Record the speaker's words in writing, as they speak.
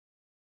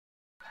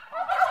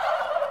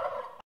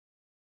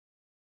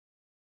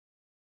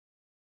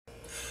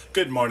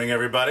Good morning,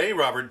 everybody.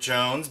 Robert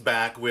Jones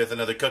back with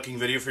another cooking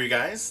video for you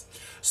guys.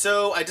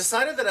 So I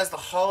decided that as the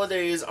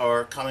holidays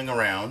are coming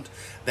around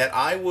that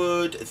I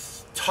would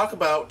talk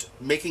about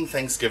making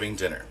Thanksgiving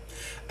dinner.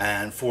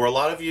 And for a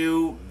lot of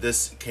you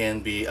this can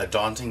be a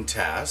daunting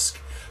task.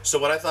 So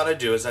what I thought I'd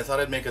do is I thought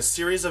I'd make a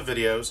series of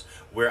videos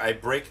where I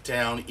break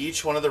down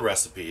each one of the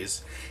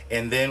recipes,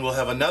 and then we'll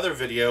have another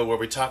video where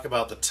we talk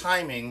about the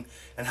timing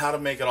and how to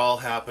make it all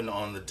happen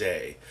on the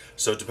day.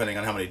 So depending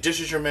on how many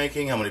dishes you're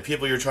making, how many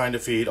people you're trying to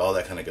feed, all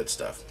that kind of good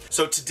stuff.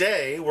 So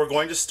today we're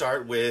going to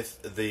start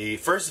with the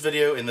first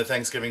video in the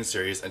Thanksgiving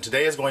series, and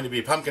today is going to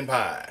be pumpkin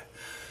pie.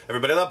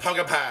 Everybody love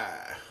pumpkin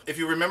pie. If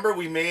you remember,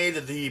 we made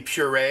the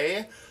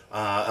puree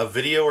a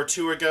video or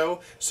two ago,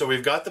 so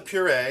we've got the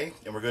puree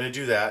and we're going to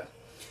do that.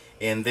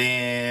 And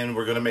then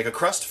we're going to make a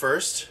crust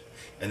first,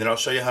 and then I'll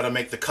show you how to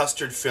make the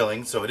custard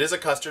filling. So it is a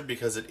custard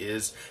because it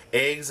is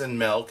eggs and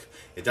milk.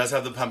 It does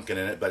have the pumpkin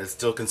in it, but it's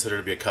still considered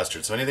to be a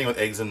custard. So anything with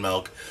eggs and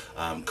milk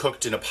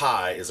cooked in a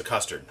pie is a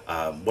custard.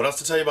 What else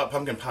to tell you about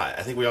pumpkin pie?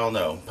 I think we all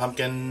know.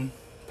 Pumpkin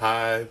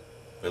pie,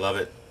 we love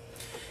it.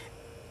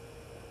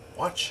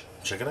 Watch,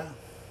 check it out.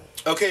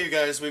 Okay, you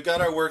guys, we've got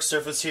our work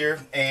surface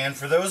here, and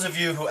for those of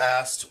you who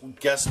asked,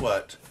 guess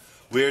what?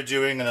 We're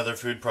doing another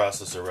food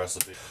processor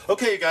recipe.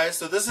 Okay, you guys,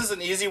 so this is an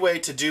easy way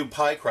to do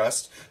pie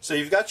crust. So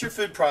you've got your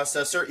food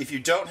processor. If you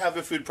don't have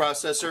a food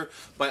processor,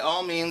 by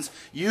all means,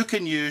 you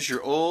can use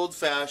your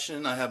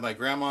old-fashioned, I have my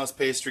grandma's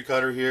pastry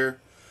cutter here.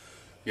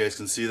 You guys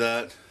can see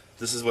that.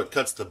 This is what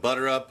cuts the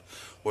butter up,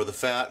 or the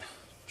fat.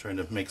 I'm trying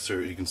to make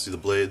sure you can see the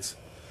blades.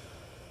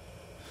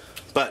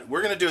 But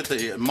we're going to do it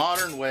the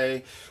modern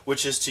way,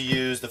 which is to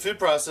use the food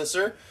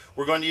processor.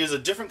 We're going to use a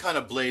different kind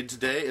of blade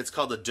today. It's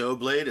called a dough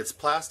blade. It's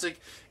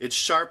plastic, it's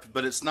sharp,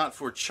 but it's not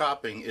for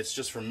chopping, it's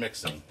just for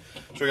mixing.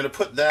 So we're going to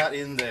put that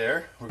in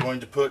there. We're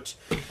going to put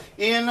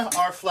in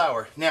our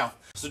flour. Now,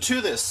 so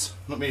to this,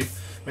 let me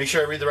make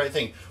sure I read the right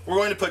thing. We're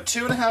going to put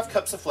 2½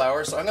 cups of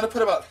flour, so I'm going to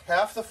put about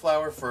half the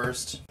flour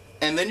first.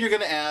 And then you're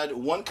going to add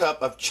 1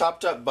 cup of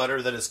chopped up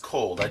butter that is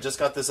cold. I just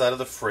got this out of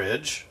the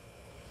fridge.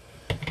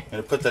 I'm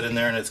going to put that in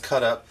there, and it's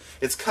cut up.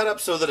 It's cut up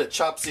so that it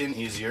chops in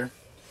easier.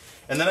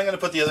 And then I'm going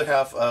to put the other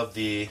half of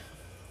the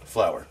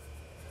flour.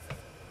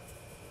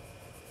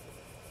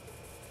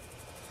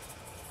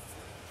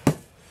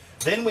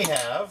 Then we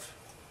have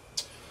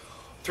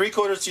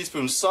 3/4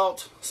 teaspoon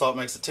salt. Salt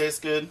makes it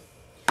taste good.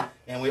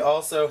 And we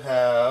also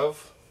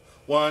have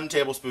 1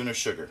 tablespoon of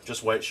sugar,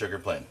 just white sugar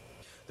plain.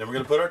 Then we're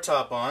going to put our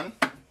top on.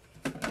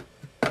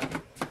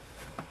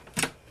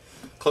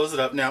 Close it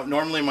up. Now,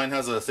 normally mine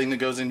has a thing that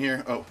goes in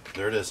here. Oh,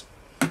 there it is.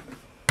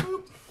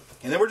 Boop.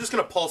 And then we're just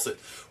going to pulse it.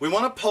 We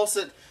want to pulse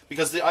it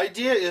because the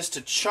idea is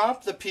to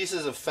chop the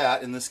pieces of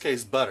fat, in this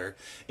case butter,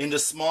 into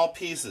small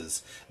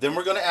pieces. Then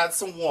we're going to add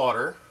some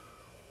water.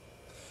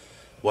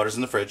 Water's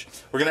in the fridge.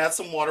 We're going to add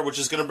some water, which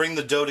is going to bring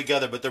the dough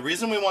together. But the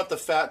reason we want the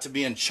fat to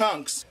be in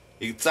chunks,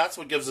 that's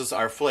what gives us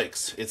our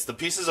flakes. It's the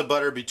pieces of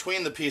butter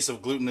between the piece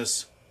of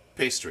glutinous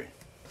pastry.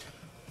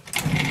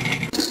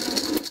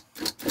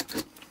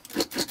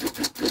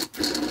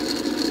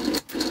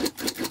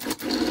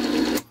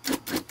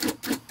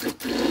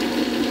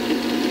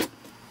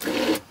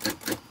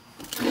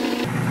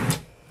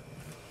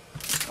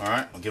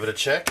 Alright, I'll give it a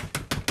check.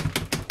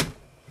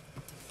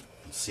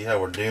 Let's see how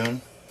we're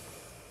doing.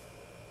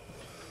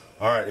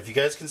 Alright, if you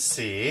guys can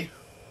see,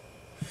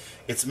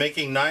 it's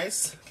making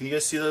nice, can you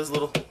guys see those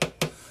little,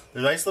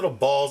 they're nice little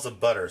balls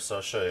of butter, so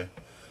I'll show you.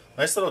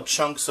 Nice little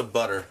chunks of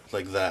butter,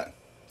 like that.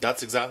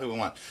 That's exactly what we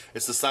want.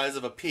 It's the size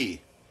of a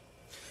pea.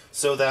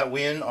 So that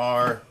when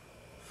our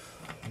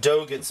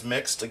dough gets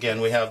mixed,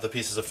 again, we have the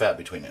pieces of fat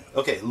between it.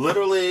 Okay,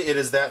 literally it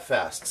is that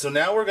fast. So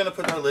now we're going to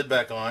put our lid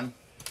back on.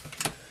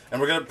 And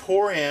we're going to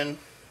pour in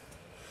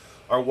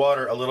our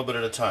water a little bit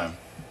at a time.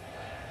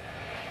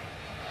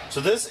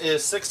 So this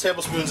is 6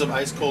 tablespoons of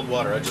ice cold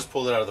water. I just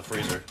pulled it out of the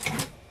freezer. Give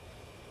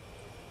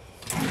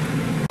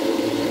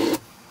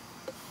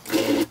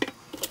it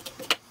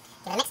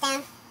a mix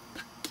down.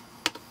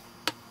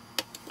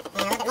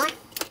 And a little bit more.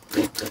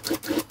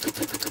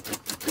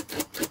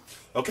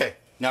 Okay,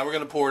 now we're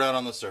going to pour it out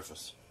on the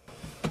surface.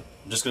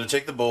 I'm just going to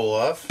take the bowl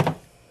off,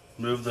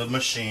 move the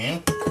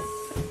machine.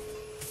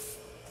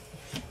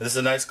 This is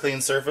a nice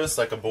clean surface,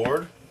 like a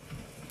board.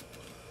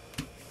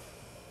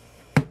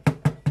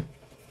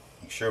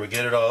 Make sure we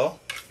get it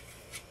all.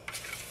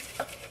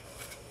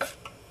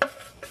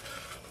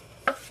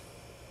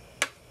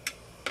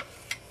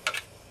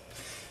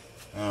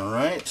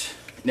 Alright.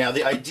 Now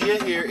the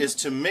idea here is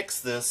to mix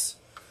this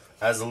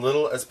as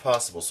little as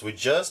possible. So we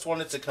just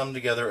want it to come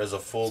together as a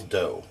full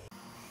dough.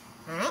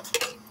 Alright.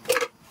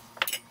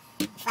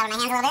 Flour my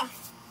hands a little bit.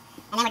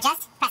 And then we're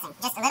just pressing.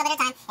 Just a little bit at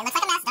a time. It looks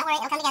like a mess. Don't worry,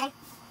 it'll come together.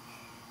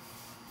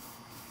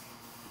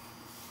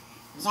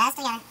 Just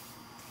together.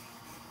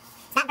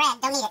 It's not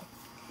bread, don't need it.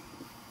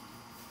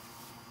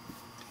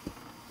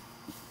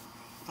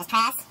 Just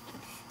press.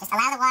 Just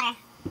allow the water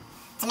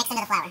to mix into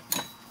the flour.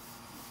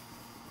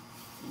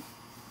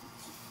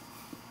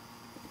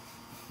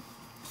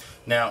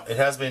 Now, it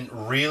has been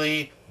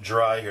really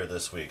dry here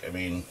this week. I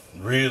mean,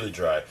 really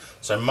dry.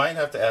 So I might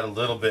have to add a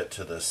little bit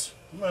to this.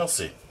 We'll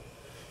see.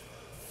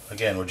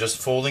 Again, we're just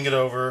folding it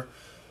over,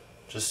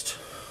 just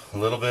a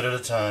little bit at a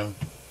time.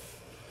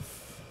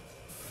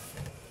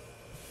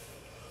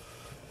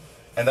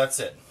 And that's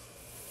it.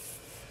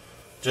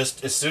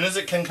 Just as soon as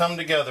it can come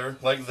together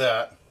like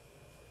that,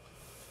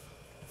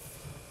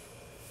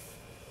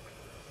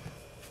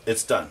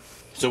 it's done.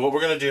 So what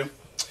we're going to do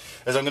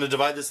is I'm going to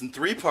divide this in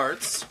 3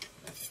 parts.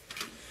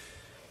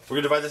 We're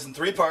going to divide this in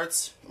 3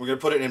 parts. We're going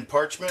to put it in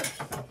parchment.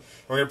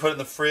 We're going to put it in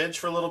the fridge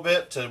for a little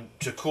bit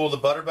to cool the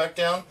butter back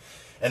down.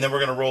 And then we're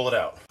going to roll it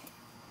out.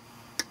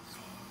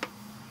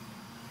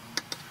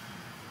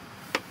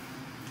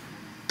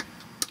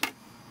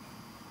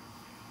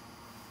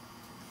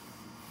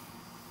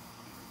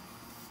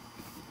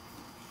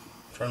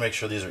 Trying to make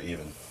sure these are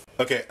even.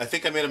 Okay, I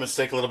think I made a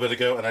mistake a little bit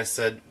ago and I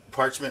said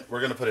parchment. We're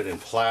going to put it in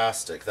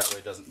plastic. That way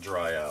it doesn't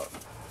dry out.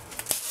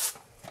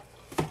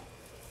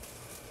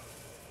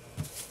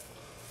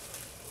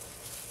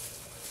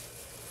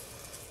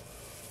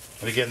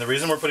 And again, the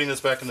reason we're putting this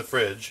back in the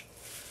fridge,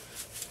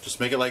 just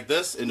make it like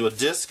this, into a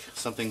disc,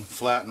 something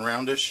flat and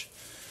roundish,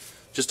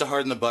 just to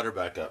harden the butter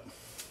back up.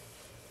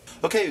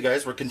 Okay, you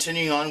guys, we're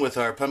continuing on with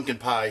our pumpkin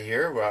pie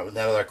here, now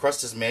that our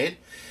crust is made.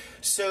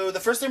 So the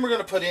first thing we're going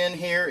to put in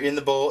here in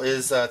the bowl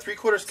is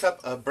 3/4 cup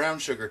of brown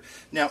sugar.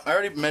 Now, I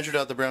already measured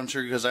out the brown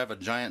sugar because I have a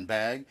giant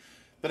bag,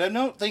 but I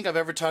don't think I've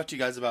ever talked to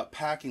you guys about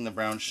packing the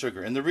brown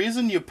sugar. And the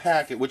reason you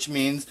pack it, which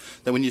means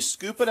that when you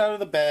scoop it out of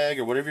the bag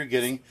or whatever you're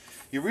getting,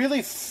 you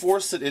really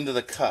force it into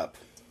the cup,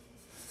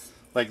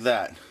 like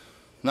that.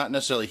 Not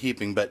necessarily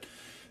heaping, but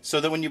so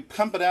that when you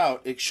pump it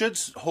out, it should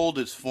hold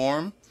its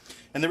form.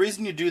 And the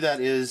reason you do that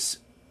is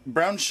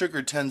brown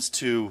sugar tends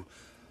to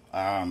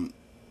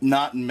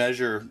not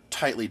measure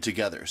tightly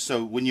together.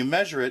 So when you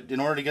measure it, in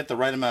order to get the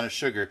right amount of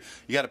sugar,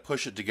 you got to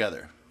push it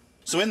together.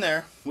 So in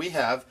there, we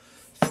have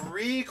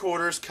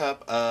 3/4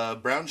 cup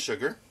of brown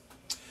sugar.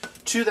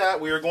 To that,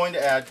 we are going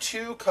to add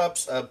 2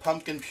 cups of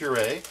pumpkin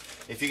puree.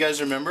 If you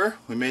guys remember,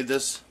 we made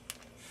this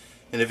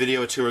in a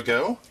video or 2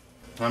 ago.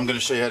 I'm going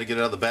to show you how to get it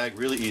out of the bag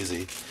really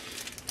easy.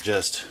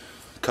 Just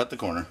cut the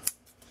corner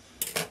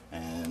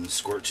and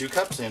squirt 2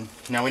 cups in.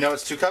 Now we know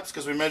it's 2 cups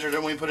because we measured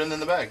it when we put it in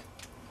the bag.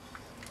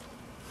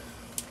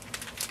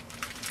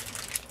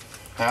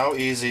 How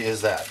easy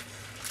is that?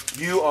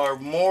 You are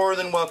more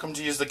than welcome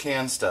to use the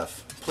canned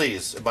stuff.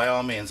 Please, by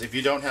all means, if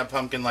you don't have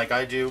pumpkin like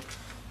I do,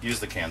 use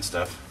the canned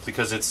stuff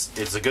because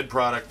it's a good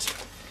product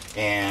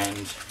and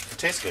it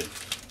tastes good.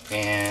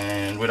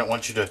 And we don't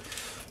want you to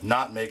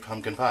not make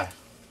pumpkin pie.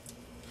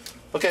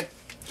 Okay,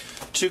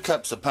 2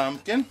 cups of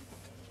pumpkin.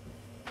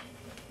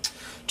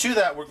 To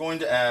that, we're going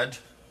to add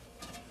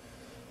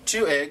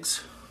 2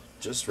 eggs,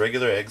 just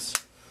regular eggs,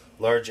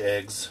 large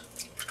eggs.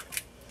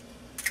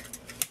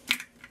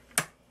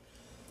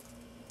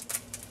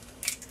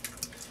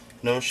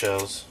 No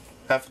shells.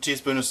 1/2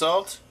 teaspoon of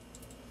salt.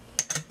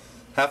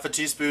 1/2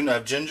 teaspoon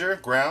of ginger,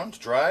 ground,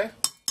 dry.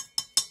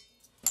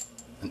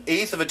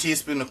 1/8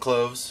 teaspoon of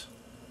cloves.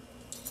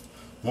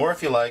 More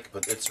if you like,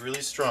 but it's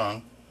really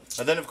strong.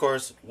 And then, of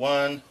course,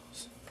 1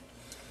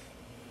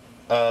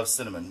 of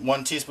cinnamon.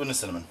 1 teaspoon of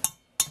cinnamon.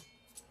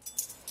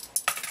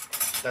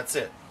 That's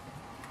it.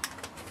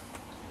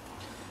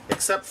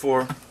 Except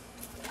for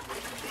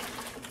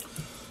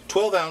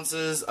 12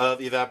 ounces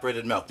of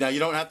evaporated milk. Now, you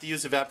don't have to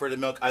use evaporated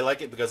milk. I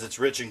like it because it's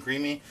rich and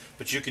creamy,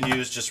 but you can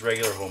use just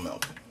regular whole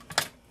milk.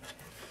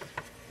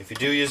 If you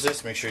do use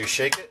this, make sure you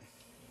shake it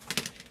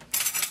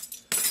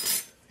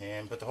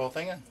and put the whole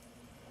thing in.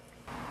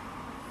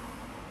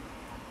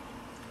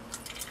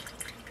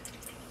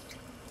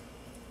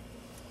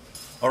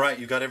 Alright,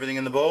 you got everything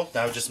in the bowl.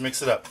 Now just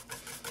mix it up.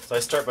 So I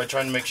start by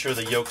trying to make sure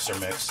the yolks are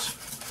mixed.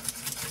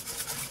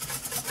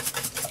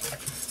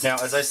 Now,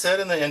 as I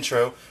said in the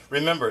intro,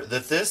 remember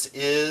that this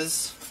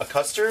is a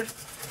custard.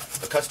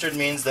 A custard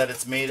means that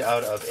it's made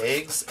out of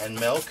eggs and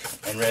milk,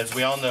 and as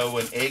we all know,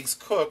 when eggs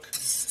cook,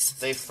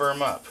 they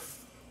firm up.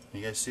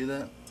 You guys see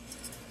that?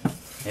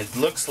 It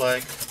looks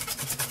like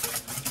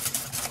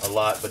a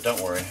lot, but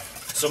don't worry.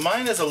 So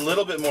mine is a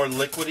little bit more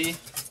liquidy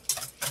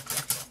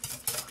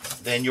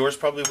than yours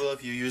probably will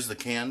if you use the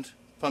canned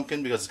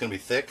pumpkin because it's going to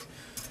be thick.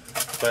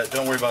 But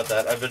don't worry about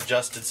that. I've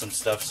adjusted some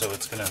stuff so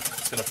it's gonna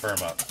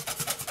firm up.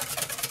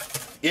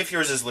 If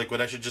yours is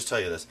liquid, I should just tell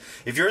you this.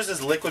 If yours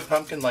is liquid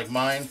pumpkin like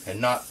mine and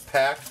not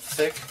packed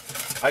thick,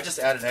 I just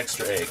add an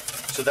extra egg.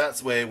 So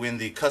that way when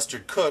the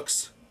custard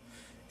cooks,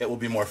 it will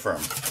be more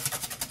firm.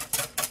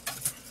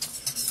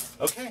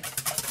 Okay,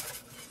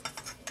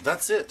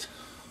 that's it.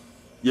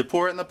 You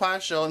pour it in the pie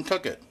shell and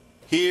cook it.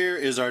 Here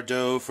is our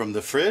dough from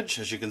the fridge.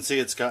 As you can see,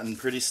 it's gotten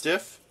pretty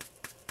stiff.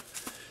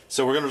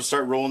 So we're going to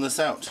start rolling this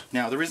out.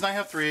 Now, the reason I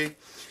have 3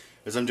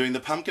 is I'm doing the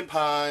pumpkin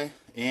pie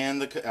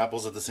and the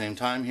apples at the same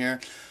time here.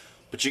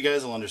 But you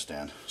guys will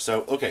understand.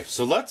 So, okay,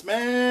 so let's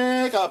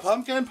make a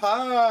pumpkin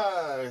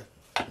pie.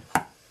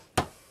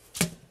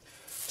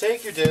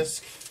 Take your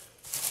disc,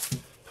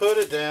 put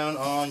it down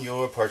on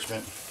your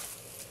parchment,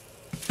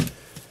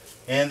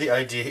 And the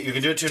idea, you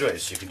can do it two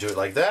ways. You can do it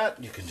like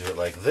that, you can do it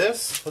like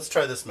this. Let's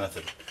try this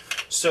method.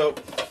 So,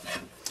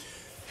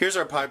 here's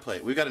our pie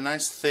plate. We've got a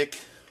nice thick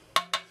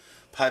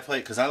pie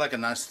plate because I like a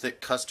nice thick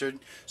custard.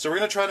 So we're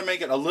going to try to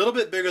make it a little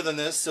bit bigger than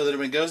this so that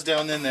when it goes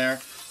down in there,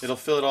 it'll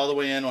fill it all the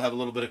way in. We'll have a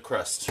little bit of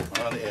crust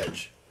on the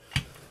edge.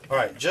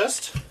 Alright,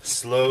 just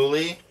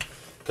slowly,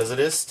 because it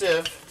is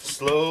stiff,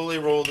 slowly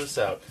roll this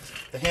out.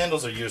 The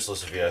handles are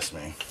useless if you ask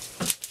me.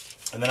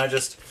 And then I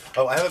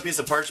have a piece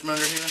of parchment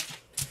under here,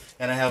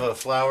 and I have a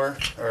flour,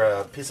 or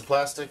a piece of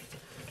plastic.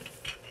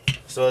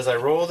 So as I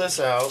roll this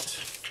out,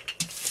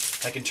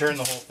 I can turn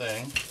the whole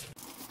thing.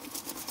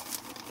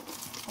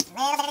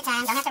 A little bit at a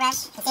time, don't have to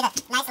rush. You can see the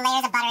nice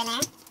layers of butter in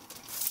there.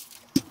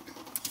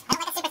 I don't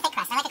like a super thick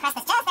crust. I like a crust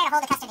that's just there to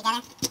hold the custard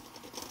together.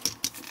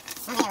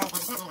 Don't get it really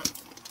bad. It's not really that.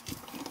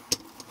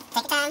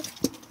 Take your time.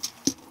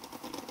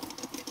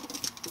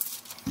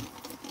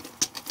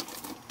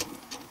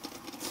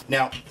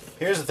 Now,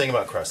 here's the thing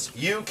about crust.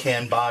 You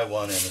can buy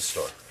one in the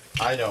store.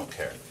 I don't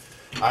care.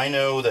 I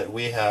know that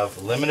we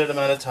have limited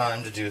amount of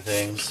time to do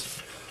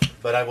things,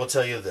 but I will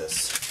tell you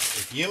this.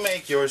 If you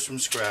make yours from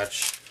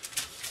scratch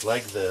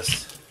like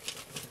this,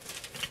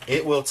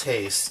 it will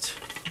taste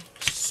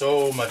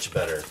so much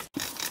better. It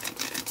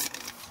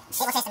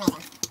will taste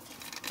amazing.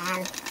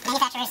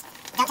 Manufacturers,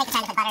 don't take the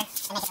time to put butter and make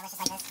it delicious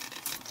like this.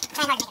 I'm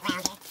trying hard to make it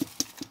round here.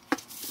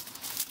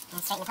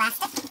 And straighten the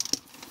plastic.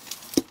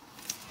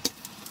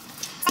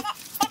 So that's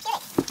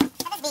therapeutic.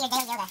 How does be your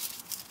daily Yoda?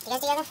 Do you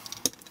guys do yoga?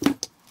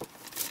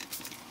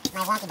 My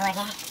wonky board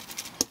here.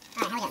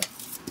 Alright, how are we doing?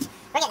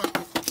 We're getting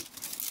there.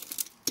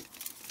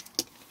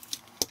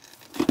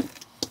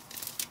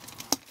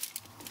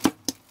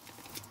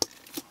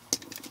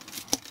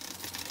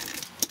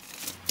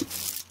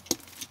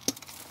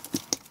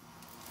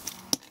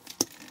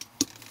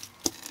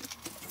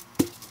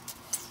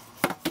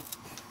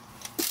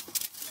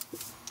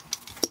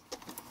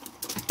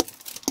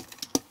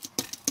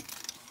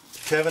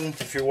 Kevin,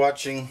 if you're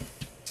watching,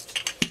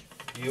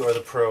 you are the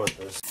pro at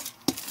this.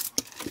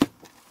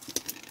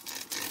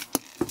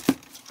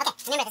 Okay,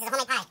 remember, this is a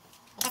homemade pie.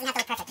 It doesn't have to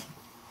look perfect.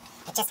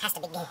 It just has to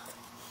be good.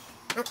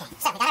 Okay,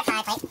 so we got our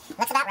pie plate.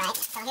 Looks about right.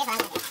 So here's what I'm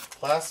going to do.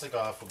 Plastic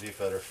off will be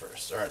better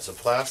first. Alright, so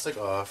plastic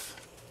off.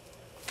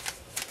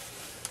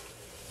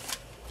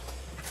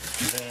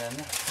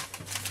 Then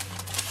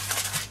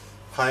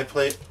pie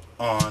plate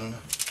on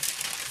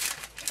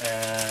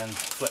and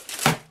flip.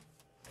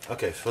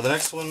 Okay, for the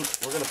next one,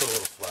 we're going to put a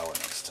little flour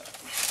next time.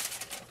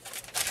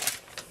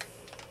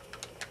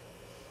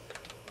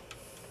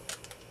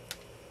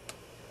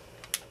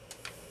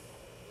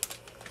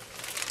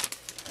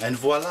 And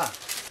voila!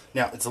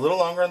 Now, it's a little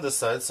longer on this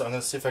side, so I'm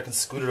going to see if I can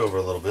scoot it over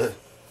a little bit.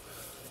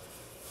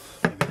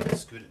 Maybe I can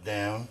scoot it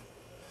down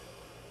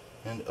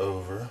and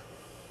over.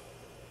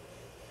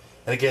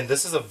 And again,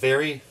 this is a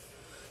very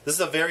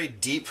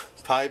deep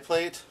pie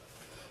plate,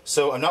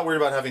 so I'm not worried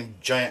about having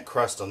giant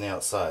crust on the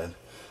outside.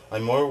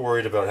 I'm more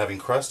worried about having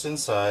crust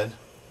inside.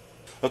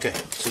 Okay,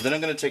 so then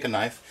I'm going to take a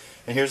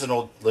knife, and here's an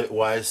old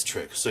wise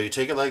trick. So you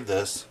take it like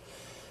this,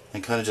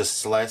 and kind of just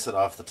slice it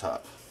off the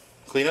top.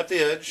 Clean up the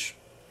edge,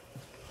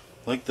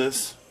 like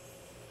this.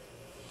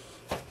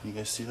 You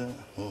guys see that?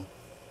 Oh.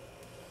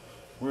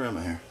 Where am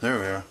I here? There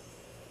we are.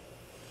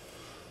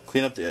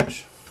 Clean up the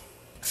edge.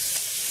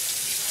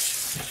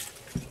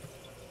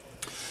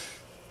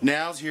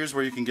 Now here's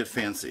where you can get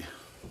fancy.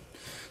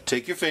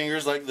 Take your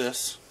fingers like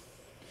this,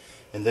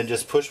 and then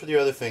just push with your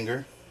other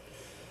finger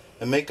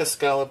and make a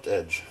scalloped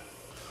edge.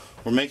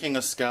 We're making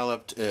a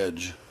scalloped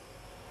edge.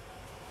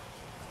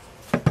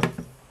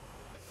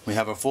 We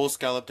have a full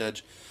scalloped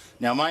edge.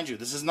 Now mind you,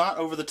 this is not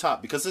over the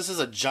top because this is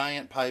a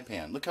giant pie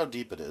pan. Look how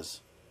deep it is.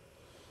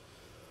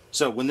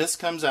 So when this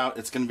comes out,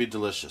 it's going to be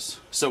delicious.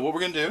 So what we're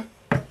going to do,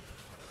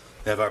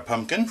 we have our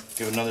pumpkin,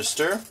 give it another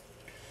stir,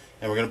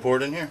 and we're going to pour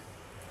it in here.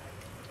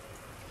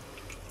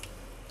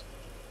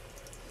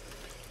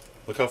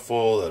 Look how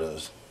full that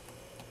is.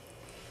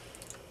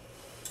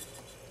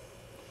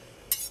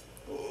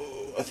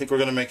 Oh, I think we're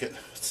going to make it,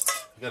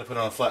 we got to put it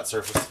on a flat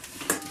surface.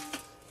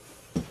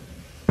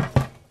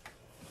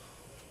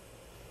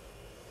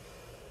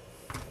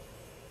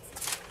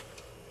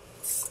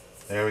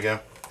 There we go.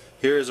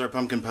 Here is our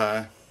pumpkin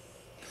pie.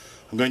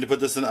 I'm going to put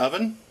this in the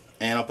oven,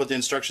 and I'll put the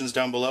instructions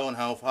down below on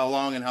how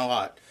long and how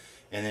hot.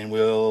 And then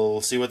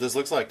we'll see what this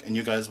looks like, and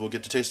you guys will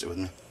get to taste it with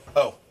me.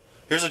 Oh,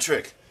 here's a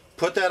trick.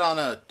 Put that on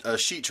a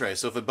sheet tray,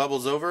 so if it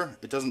bubbles over,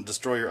 it doesn't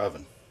destroy your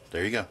oven.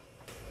 There you go.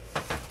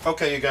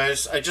 Okay, you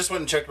guys, I just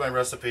went and checked my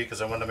recipe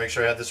because I wanted to make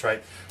sure I had this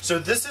right. So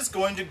this is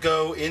going to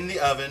go in the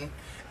oven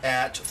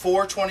at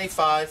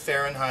 425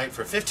 Fahrenheit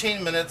for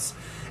 15 minutes,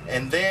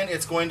 and then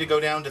it's going to go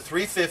down to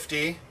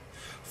 350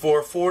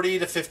 for 40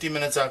 to 50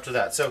 minutes after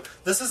that. So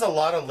this is a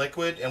lot of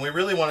liquid, and we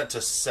really want it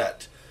to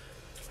set.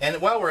 And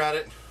while we're at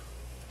it,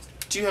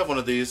 do you have one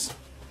of these?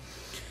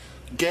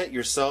 Get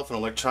yourself an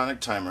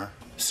electronic timer.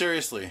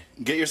 Seriously,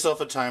 get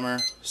yourself a timer,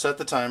 set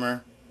the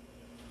timer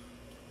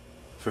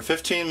for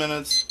 15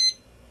 minutes,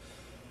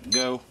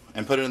 go,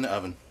 and put it in the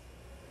oven.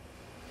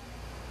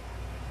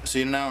 See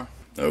you in an hour.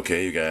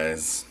 Okay, you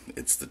guys,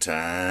 it's the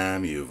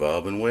time you've all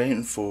been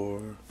waiting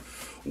for.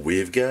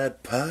 We've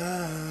got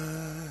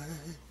pie.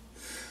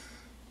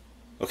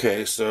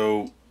 Okay,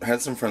 so I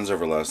had some friends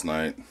over last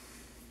night,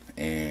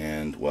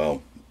 and,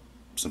 well,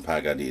 some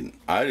pie got eaten.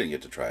 I didn't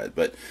get to try it,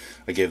 but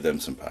I gave them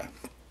some pie.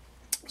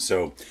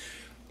 So,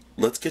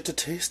 let's get to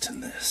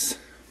tasting this.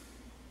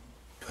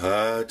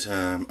 Pie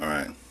time.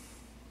 Alright.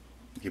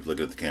 Keep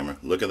looking at the camera.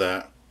 Look at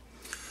that.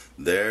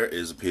 There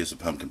is a piece of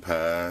pumpkin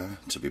pie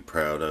to be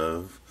proud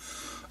of.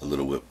 A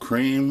little whipped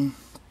cream.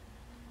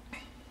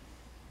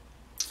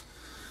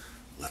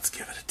 Let's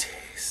give it a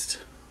taste.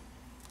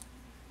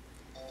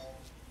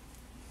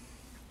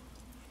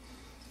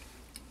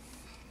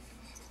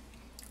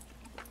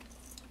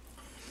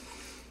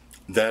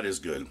 That is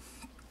good.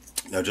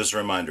 Now just a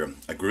reminder,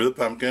 I grew the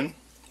pumpkin,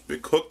 we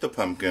cooked the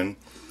pumpkin,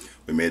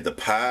 we made the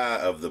pie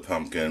of the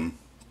pumpkin,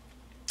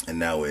 and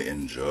now we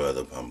enjoy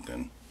the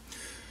pumpkin.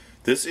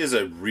 This is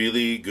a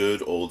really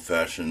good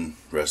old-fashioned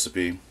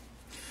recipe.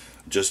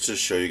 Just to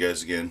show you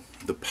guys again,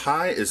 the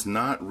pie is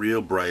not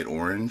real bright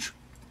orange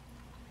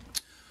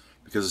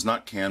because it's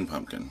not canned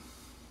pumpkin.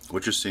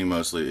 What you're seeing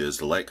mostly is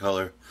the light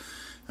color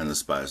and the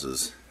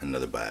spices.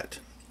 Another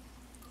bite.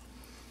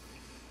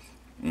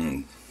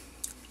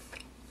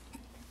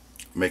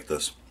 Make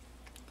this.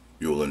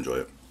 You will enjoy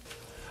it.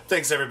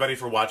 Thanks everybody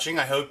for watching.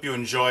 I hope you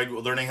enjoyed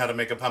learning how to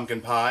make a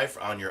pumpkin pie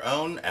on your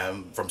own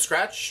from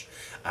scratch.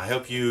 I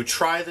hope you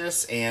try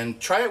this and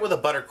try it with a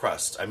butter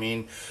crust. I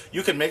mean,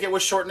 you can make it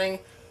with shortening,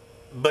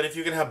 but if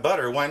you can have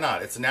butter, why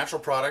not? It's a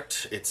natural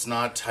product. It's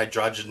not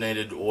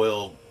hydrogenated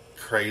oil,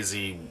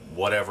 crazy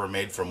whatever,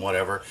 made from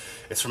whatever.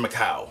 It's from a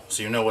cow,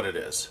 so you know what it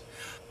is.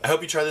 I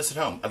hope you try this at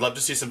home. I'd love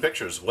to see some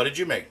pictures. What did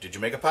you make? Did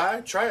you make a pie?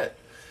 Try it.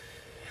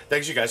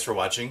 Thanks you guys for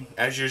watching.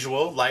 As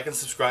usual, like and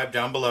subscribe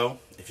down below.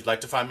 If you'd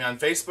like to find me on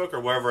Facebook or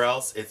wherever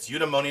else, it's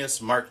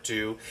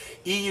EudaemoniusMarkII,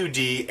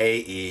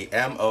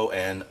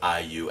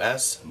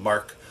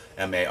 EudaemoniusMark,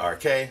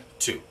 M-A-R-K,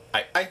 2.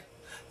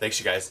 Thanks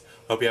you guys.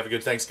 Hope you have a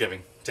good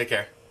Thanksgiving. Take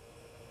care.